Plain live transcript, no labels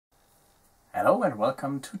Hello and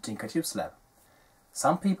welcome to Tinkertubes Lab.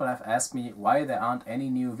 Some people have asked me why there aren't any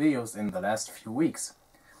new videos in the last few weeks.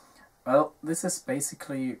 Well, this is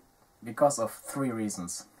basically because of three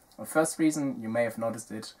reasons. The first reason, you may have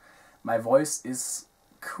noticed it, my voice is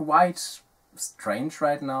quite strange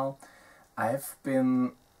right now. I have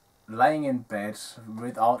been lying in bed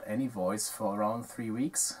without any voice for around 3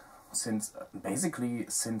 weeks, since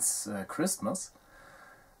Christmas.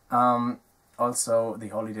 Also, the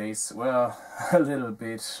holidays were a little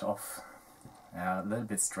bit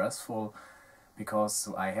stressful because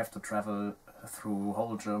I have to travel through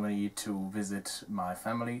whole Germany to visit my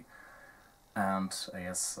family, and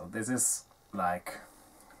yes, so this is like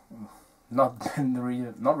not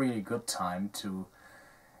really good time to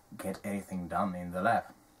get anything done in the lab.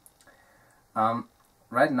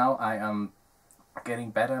 Right now I am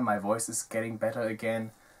getting better, my voice is getting better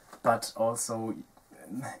again, but also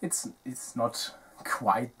it's not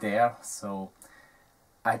quite there, so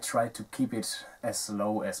I try to keep it as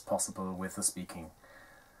low as possible with the speaking.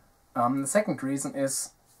 The second reason is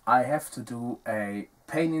I have to do a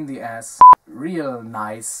pain in the ass, real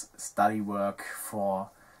nice study work for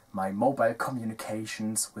my mobile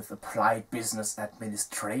communications with applied business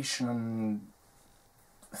administration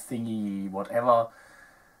thingy, whatever.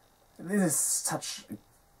 This is such a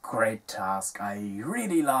great task. I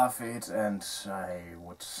really love it, and I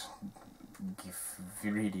would give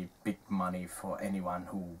really big money for anyone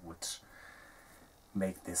who would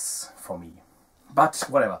make this for me. But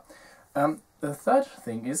whatever. The third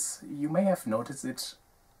thing is, you may have noticed it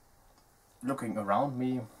looking around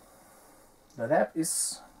me, the lab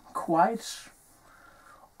is quite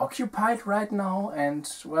occupied right now,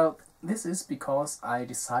 and well, this is because I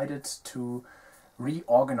decided to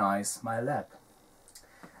reorganize my lab.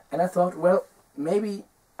 And I thought, well, maybe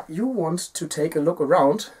you want to take a look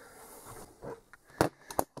around,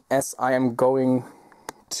 as I am going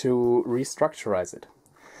to restructurize it.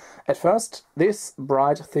 At first, this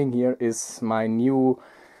bright thing here is my new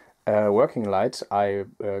working light. I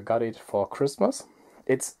got it for Christmas.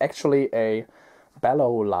 It's actually a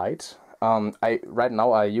bellow light. Right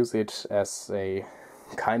now I use it as a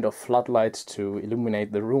kind of floodlight to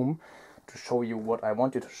illuminate the room, to show you what I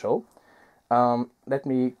want you to show. Let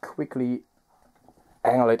me quickly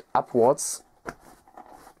angle it upwards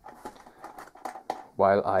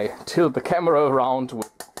while I tilt the camera around.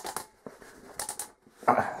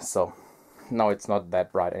 So now it's not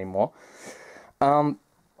that bright anymore.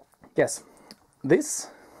 Yes, this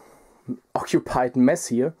occupied mess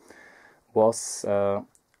here was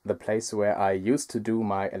the place where I used to do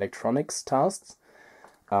my electronics tasks.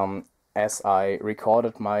 As I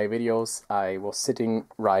recorded my videos, I was sitting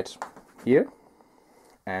right here,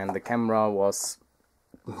 and the camera was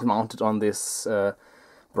mounted on this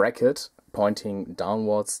bracket pointing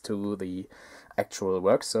downwards to the actual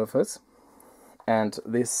work surface. And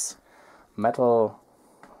this metal,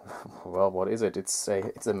 well, what is it? It's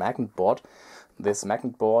a magnet board. This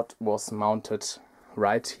magnet board was mounted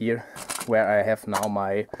right here, where I have now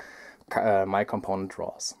my my component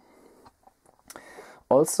drawers.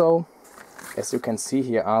 Also, as you can see,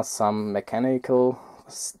 here are some mechanical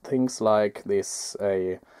things like this.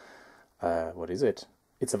 What is it?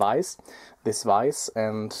 It's a vise. This vise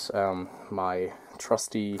and my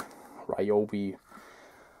trusty Ryobi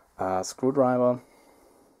screwdriver.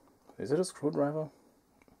 Is it a screwdriver?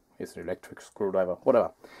 It's an electric screwdriver,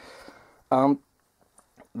 whatever.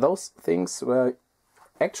 Those things were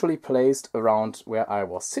actually placed around where I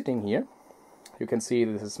was sitting here. You can see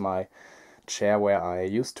this is my chair where I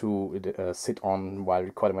used to sit on while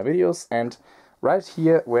recording my videos, and right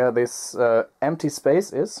here where this empty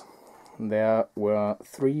space is, there were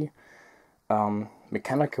three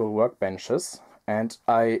mechanical workbenches, and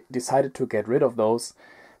I decided to get rid of those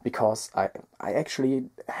because I actually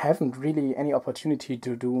haven't really any opportunity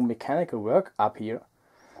to do mechanical work up here,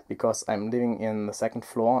 because I'm living in the second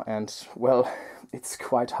floor, and well, it's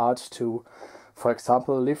quite hard to, for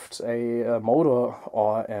example, lift a motor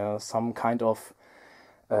or some kind of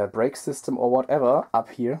brake system or whatever up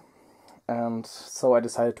here. And so I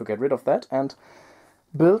decided to get rid of that and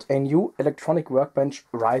build a new electronic workbench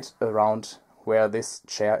right around where this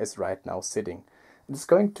chair is right now sitting. It's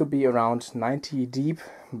going to be around 90 deep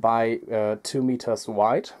by 2 meters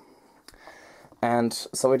wide, and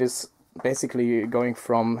so it is basically going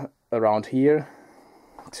from around here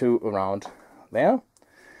to around there,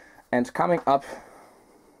 and coming up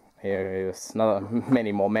here is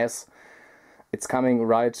many more mess. It's coming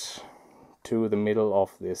right to the middle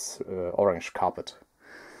of this orange carpet.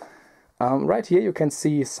 Right here you can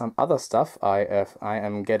see some other stuff I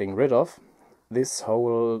am getting rid of. this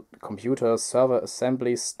whole computer server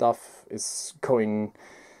assembly stuff is going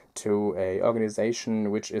to a organization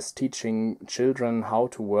which is teaching children how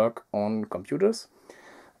to work on computers.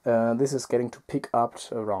 This is getting to pick up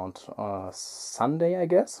around Sunday, I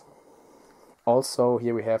guess. Also,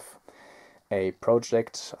 here we have a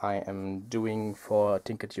project I am doing for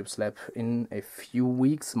Tinkertubes Lab in a few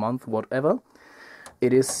weeks, month, whatever.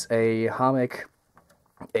 It is a Harmec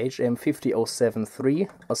HM50073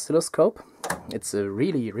 oscilloscope. It's a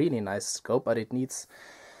really nice scope, but it needs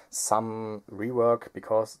some rework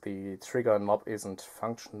because the trigger knob isn't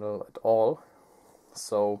functional at all.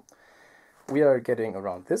 So we are getting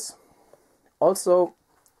around this. Also,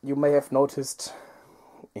 you may have noticed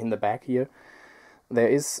in the back here there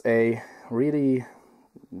is a really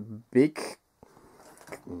big,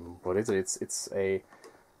 what is it? It's a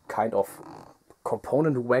kind of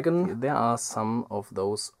component wagon. There are some of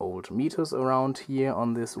those old meters around here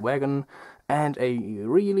on this wagon, and a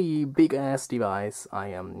really big ass device I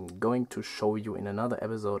am going to show you in another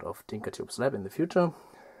episode of Tinkertubes Lab in the future.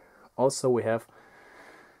 Also, we have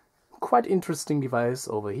quite interesting device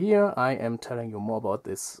over here. I am telling you more about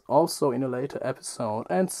this also in a later episode,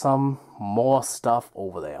 and some more stuff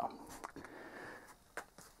over there.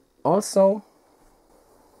 Also,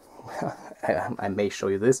 I may show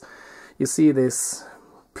you this. You see this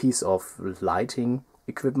piece of lighting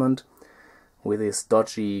equipment with this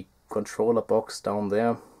dodgy controller box down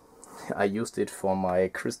there. I used it for my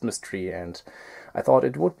Christmas tree, and I thought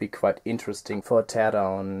it would be quite interesting for a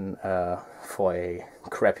teardown for a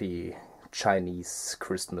crappy Chinese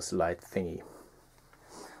Christmas light thingy.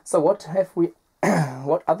 So what have we,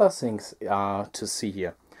 what other things are to see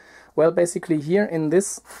here? Well, basically here in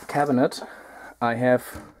this cabinet I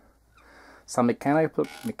have some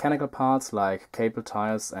mechanical parts like cable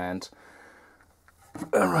ties and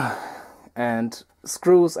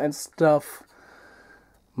screws and stuff,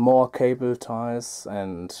 more cable ties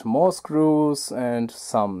and more screws and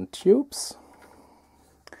some tubes.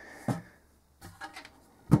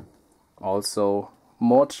 Also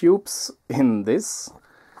more tubes in this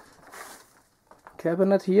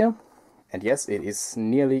cabinet here. And yes, it is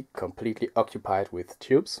nearly completely occupied with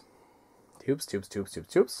tubes.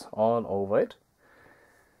 Tubes all over it.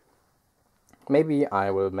 Maybe I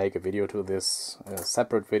will make a video to this, a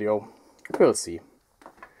separate video. We'll see.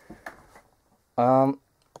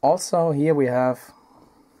 Also here we have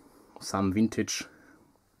some vintage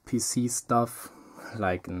PC stuff,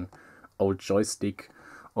 like an old joystick.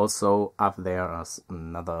 Also up there is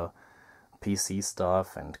another PC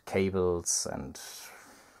stuff and cables, and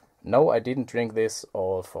no, I didn't drink this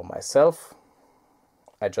all for myself.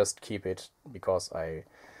 I just keep it because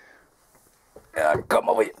come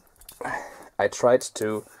over here. I tried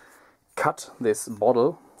to cut this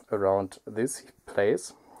bottle around this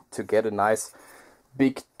place to get a nice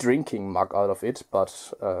big drinking mug out of it,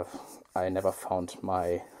 but I never found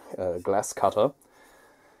my glass cutter.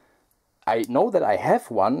 I know that I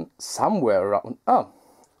have one somewhere around. Oh,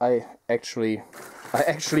 I actually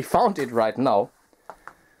found it right now.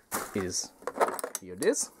 Here it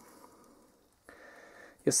is.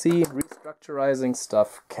 You see, restructurizing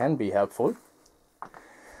stuff can be helpful.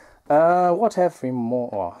 What have we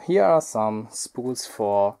more? Here are some spools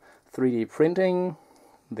for 3D printing,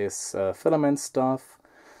 this filament stuff.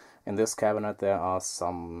 In this cabinet there are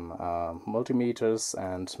some multimeters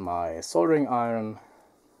and my soldering iron.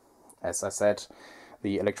 As I said,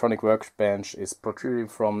 the electronic workbench is protruding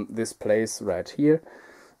from this place right here,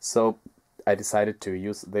 so I decided to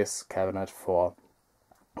use this cabinet for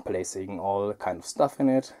placing all kind of stuff in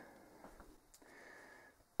it.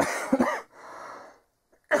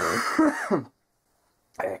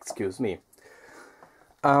 Excuse me.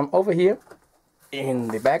 Over here in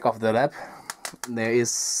the back of the lab there is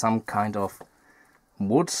some kind of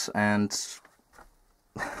wood and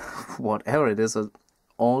whatever it is,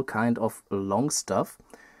 all kind of long stuff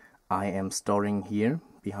I am storing here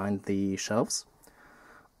behind the shelves.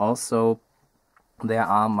 Also there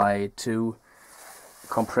are my two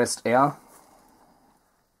compressed air,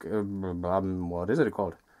 what is it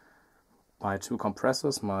called? My two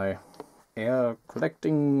compressors, my air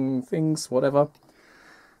collecting things, whatever.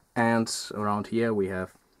 And around here we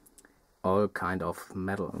have all kind of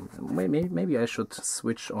metal. Maybe I should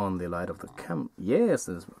switch on the light of the cam. Yes,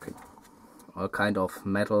 this is working. All kind of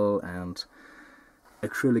metal and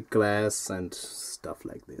acrylic glass and stuff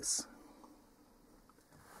like this.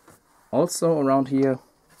 Also around here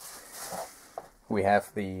we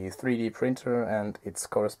have the 3D printer and its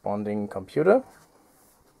corresponding computer.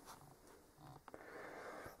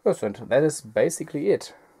 Yes, and that is basically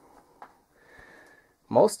it.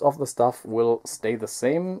 Most of the stuff will stay the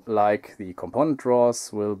same, like the component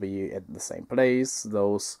drawers will be at the same place,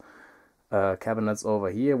 those cabinets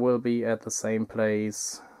over here will be at the same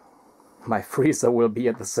place, my freezer will be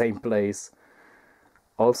at the same place,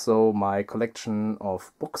 also my collection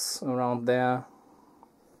of books around there.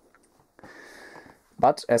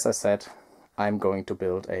 But as I said, I'm going to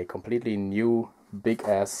build a completely new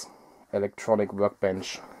big-ass electronic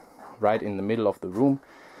workbench right in the middle of the room,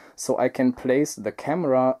 so I can place the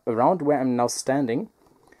camera around where I'm now standing,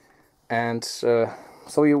 and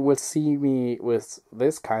so you will see me with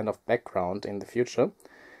this kind of background in the future.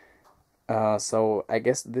 So I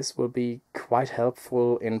guess this will be quite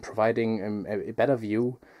helpful in providing a better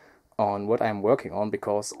view on what I'm working on,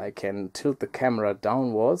 because I can tilt the camera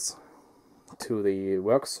downwards to the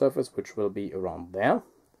work surface, which will be around there.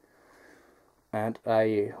 And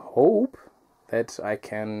I hope that I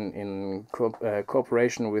can, in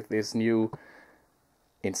cooperation with this new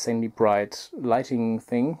insanely bright lighting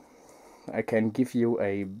thing, I can give you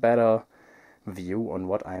a better view on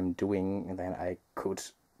what I'm doing than I could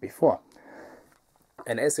before.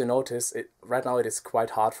 And as you notice, right now it is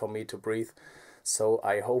quite hard for me to breathe, so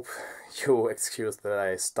I hope you excuse that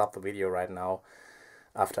I stop the video right now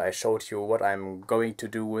after I showed you what I'm going to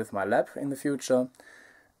do with my lab in the future.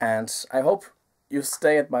 And I hope you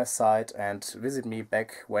stay at my side and visit me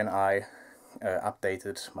back when I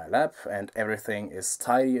updated my lab and everything is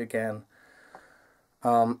tidy again.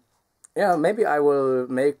 Yeah, maybe I will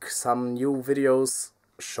make some new videos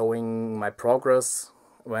showing my progress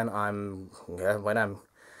when I'm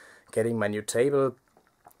getting my new table,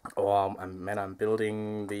 or when I'm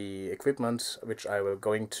building the equipment which I will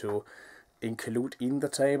going to include in the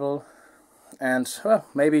table. And well,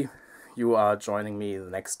 maybe you are joining me the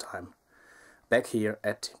next time back here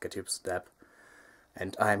at Tinkertubes lab.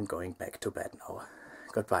 And I'm going back to bed now.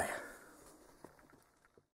 Goodbye.